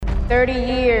30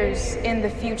 years in the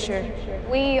future.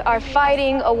 We are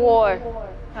fighting a war.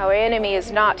 Our enemy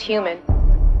is not human,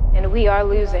 and we are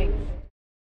losing.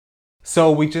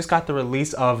 So we just got the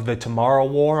release of The Tomorrow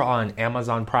War on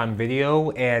Amazon Prime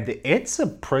Video, and it's a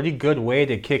pretty good way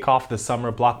to kick off the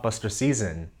summer blockbuster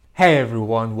season. Hey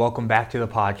everyone, welcome back to the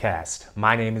podcast.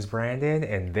 My name is Brandon,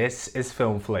 and this is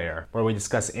Film Flare, where we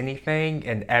discuss anything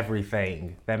and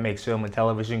everything that makes film and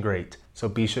television great. So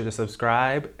be sure to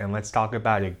subscribe, and let's talk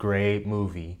about a great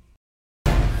movie.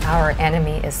 Our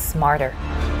enemy is smarter,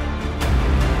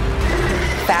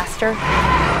 faster,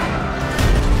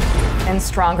 and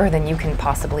stronger than you can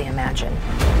possibly imagine.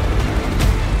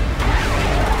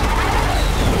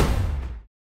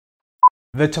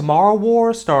 The Tomorrow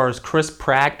War stars Chris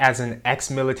Pratt as an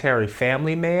ex-military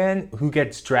family man who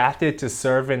gets drafted to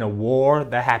serve in a war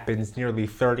that happens nearly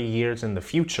 30 years in the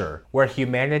future, where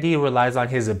humanity relies on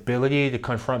his ability to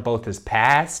confront both his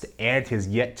past and his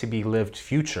yet-to-be-lived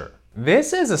future.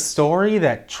 This is a story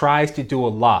that tries to do a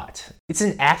lot. It's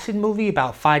an action movie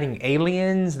about fighting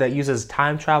aliens that uses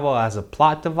time travel as a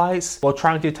plot device while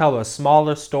trying to tell a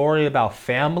smaller story about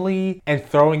family and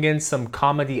throwing in some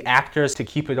comedy actors to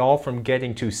keep it all from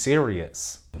getting too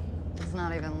serious. It's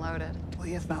not even loaded. Well,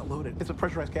 yeah, it's not loaded. It's a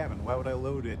pressurized cabin. Why would I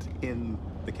load it in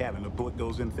the cabin? The bullet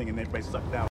goes in thing and everybody's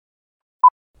sucked out.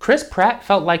 Chris Pratt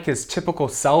felt like his typical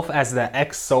self as the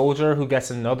ex-soldier who gets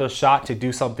another shot to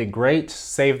do something great,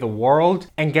 save the world,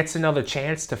 and gets another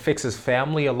chance to fix his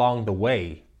family along the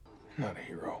way. I'm not a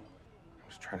hero. I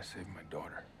was trying to save my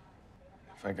daughter.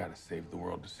 If I gotta save the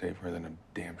world to save her, then I'm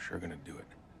damn sure gonna do it.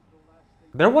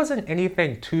 There wasn't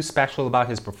anything too special about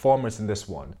his performance in this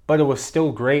one, but it was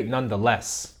still great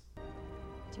nonetheless. Do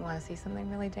you want to see something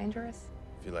really dangerous?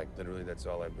 I feel like literally that's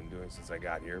all I've been doing since I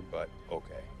got here, but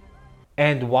okay.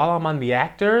 And while I'm on the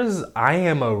actors, I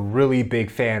am a really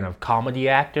big fan of comedy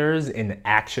actors in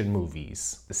action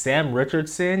movies. Sam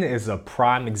Richardson is a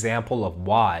prime example of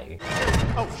why.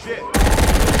 Oh shit!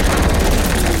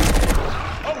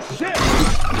 Oh shit!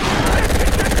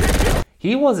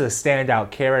 He was a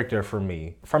standout character for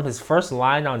me. From his first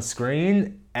line on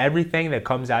screen, everything that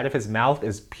comes out of his mouth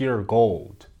is pure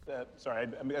gold. Sorry,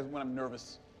 when I'm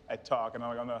nervous, I talk, and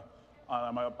I'm like on a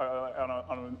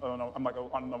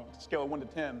scale of 1 to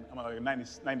 10, I'm like a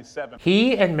 97.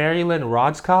 He and Marilyn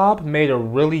Rodscob made a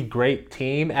really great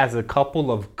team as a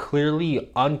couple of clearly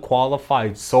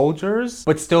unqualified soldiers,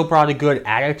 but still brought a good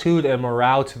attitude and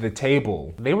morale to the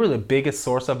table. They were the biggest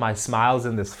source of my smiles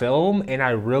in this film, and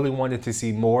I really wanted to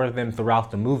see more of them throughout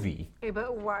the movie. Hey,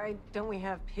 but why don't we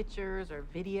have pictures or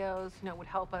videos, would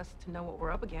help us to know what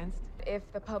we're up against? If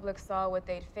the public saw what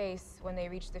they'd face when they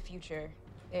reached the future,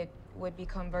 it would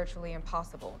become virtually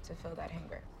impossible to fill that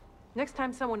hunger. Next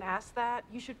time someone asks that,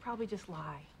 you should probably just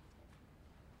lie.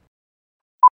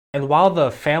 And while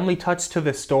the family touch to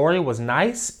the story was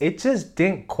nice, it just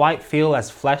didn't quite feel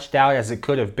as fleshed out as it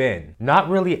could have been. Not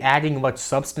really adding much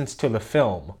substance to the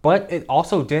film, but it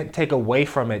also didn't take away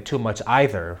from it too much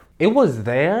either. It was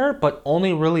there, but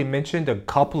only really mentioned a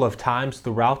couple of times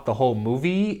throughout the whole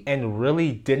movie, and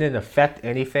really didn't affect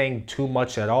anything too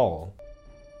much at all.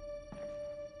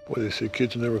 Well, they say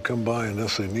kids never come by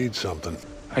unless they need something.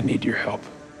 I need your help.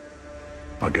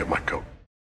 I'll get my coat.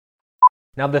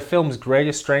 Now, the film's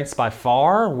greatest strengths by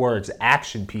far were its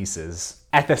action pieces.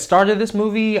 At the start of this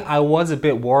movie, I was a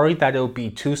bit worried that it would be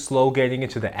too slow getting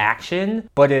into the action,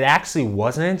 but it actually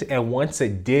wasn't, and once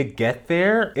it did get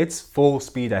there, it's full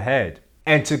speed ahead.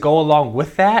 And to go along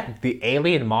with that, the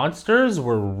alien monsters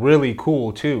were really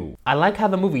cool too. I like how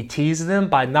the movie teased them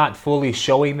by not fully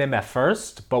showing them at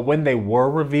first, but when they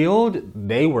were revealed,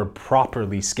 they were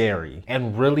properly scary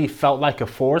and really felt like a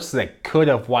force that could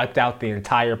have wiped out the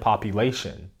entire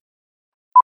population.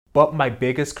 But my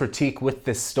biggest critique with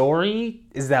this story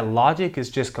is that logic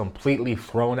is just completely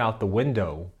thrown out the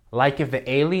window. Like, if the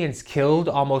aliens killed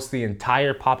almost the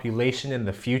entire population in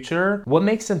the future, what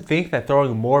makes them think that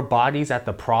throwing more bodies at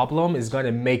the problem is going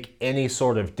to make any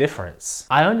sort of difference?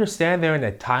 I understand they're in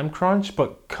a time crunch,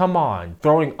 but come on,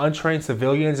 throwing untrained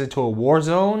civilians into a war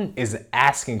zone is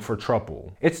asking for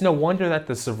trouble. It's no wonder that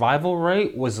the survival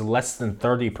rate was less than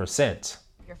 30%.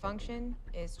 Your function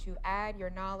is to add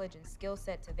your knowledge and skill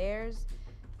set to theirs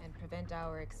and prevent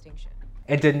our extinction.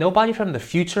 And did nobody from the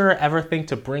future ever think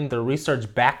to bring the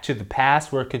research back to the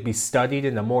past where it could be studied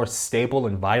in a more stable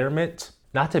environment?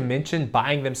 Not to mention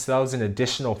buying themselves an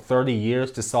additional 30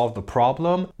 years to solve the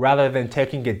problem, rather than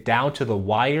taking it down to the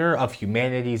wire of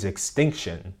humanity's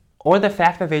extinction. Or the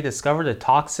fact that they discovered a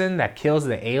toxin that kills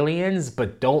the aliens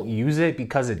but don't use it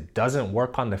because it doesn't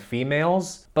work on the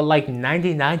females. But like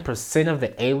 99% of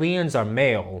the aliens are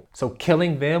male, so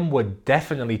killing them would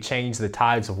definitely change the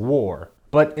tides of war.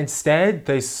 But instead,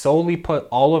 they solely put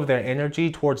all of their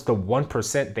energy towards the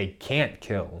 1% they can't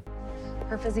kill.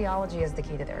 Her physiology is the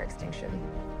key to their extinction.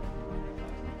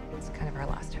 It's kind of our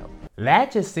last hope.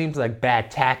 That just seems like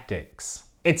bad tactics.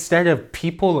 Instead of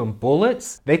people and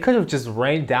bullets, they could have just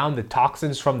rained down the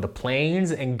toxins from the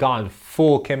planes and gone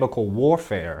full chemical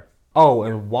warfare. Oh,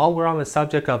 and while we're on the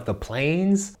subject of the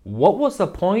planes, what was the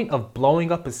point of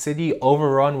blowing up a city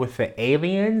overrun with the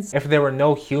aliens if there were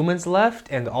no humans left,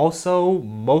 and also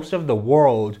most of the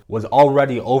world was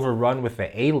already overrun with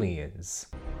the aliens?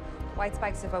 White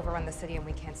spikes have overrun the city and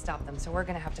we can't stop them, so we're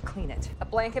gonna have to clean it. A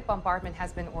blanket bombardment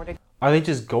has been ordered. Are they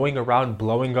just going around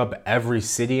blowing up every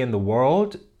city in the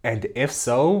world? And if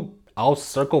so, I'll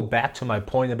circle back to my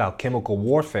point about chemical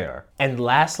warfare. And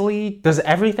lastly, does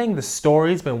everything the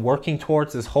story's been working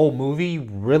towards this whole movie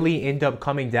really end up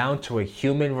coming down to a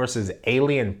human versus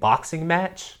alien boxing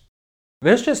match?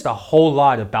 There's just a whole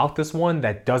lot about this one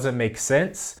that doesn't make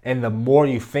sense, and the more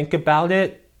you think about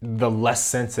it, the less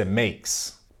sense it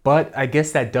makes. But I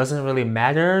guess that doesn't really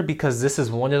matter because this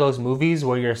is one of those movies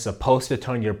where you're supposed to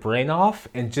turn your brain off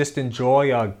and just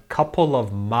enjoy a couple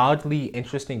of mildly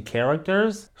interesting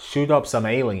characters shoot up some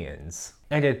aliens.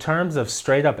 And in terms of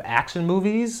straight up action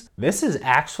movies, this is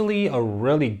actually a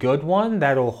really good one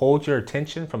that'll hold your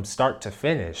attention from start to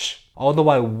finish. Although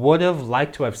I would have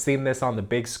liked to have seen this on the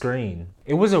big screen.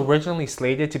 It was originally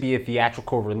slated to be a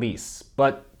theatrical release,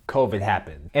 but COVID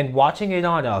happened. And watching it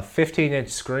on a 15-inch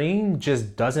screen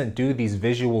just doesn't do these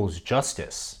visuals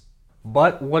justice.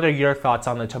 But what are your thoughts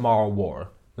on The Tomorrow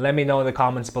War? Let me know in the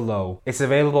comments below. It's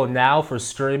available now for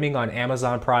streaming on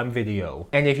Amazon Prime Video.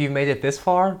 And if you've made it this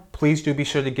far, please do be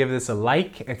sure to give this a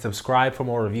like and subscribe for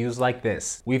more reviews like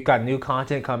this. We've got new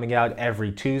content coming out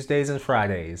every Tuesdays and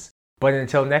Fridays. But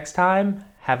until next time,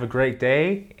 have a great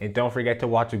day and don't forget to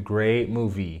watch a great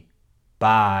movie.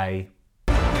 Bye.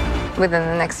 Within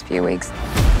the next few weeks,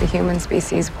 the human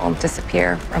species will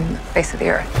disappear from the face of the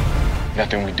earth.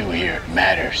 Nothing we do here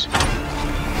matters.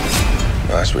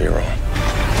 No, that's where you're wrong.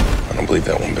 I don't believe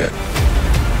that one bit.